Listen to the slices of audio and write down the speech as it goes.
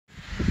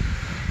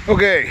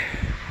Okay,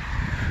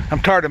 I'm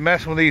tired of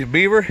messing with these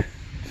beaver.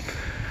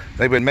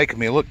 They've been making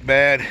me look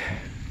bad,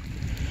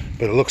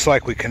 but it looks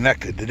like we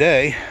connected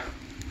today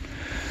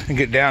and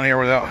get down here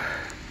without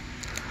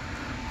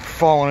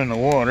falling in the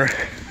water.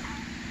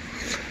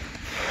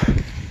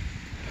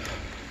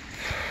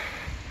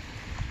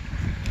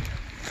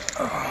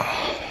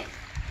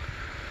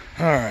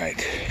 All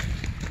right.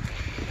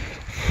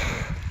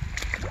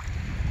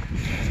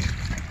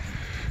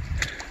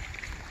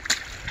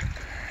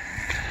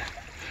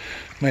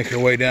 Make our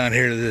way down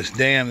here to this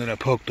dam that I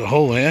poked a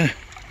hole in,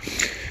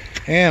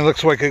 and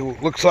looks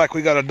like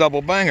we got a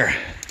double banger.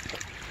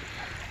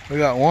 We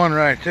got one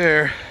right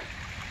there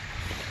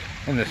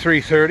in the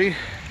 330.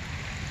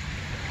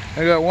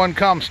 I got one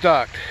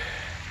comstocked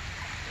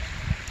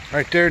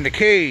right there in the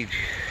cage.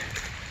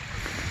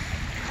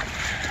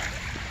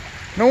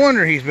 No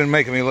wonder he's been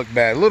making me look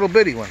bad. Little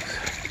bitty ones.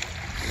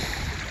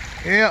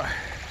 Yeah.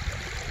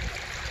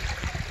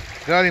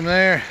 Got him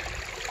there.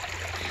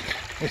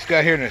 This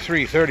guy here in the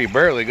 330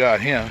 barely got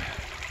him.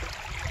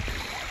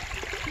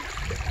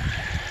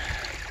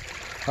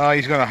 Oh,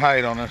 he's gonna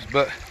hide on us,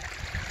 but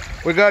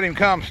we got him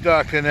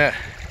comstocked in that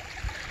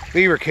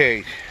beaver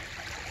cage.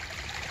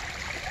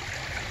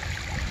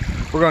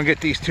 We're gonna get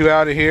these two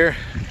out of here.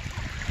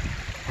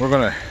 We're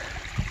gonna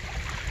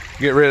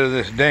get rid of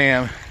this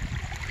dam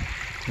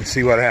and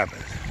see what happens.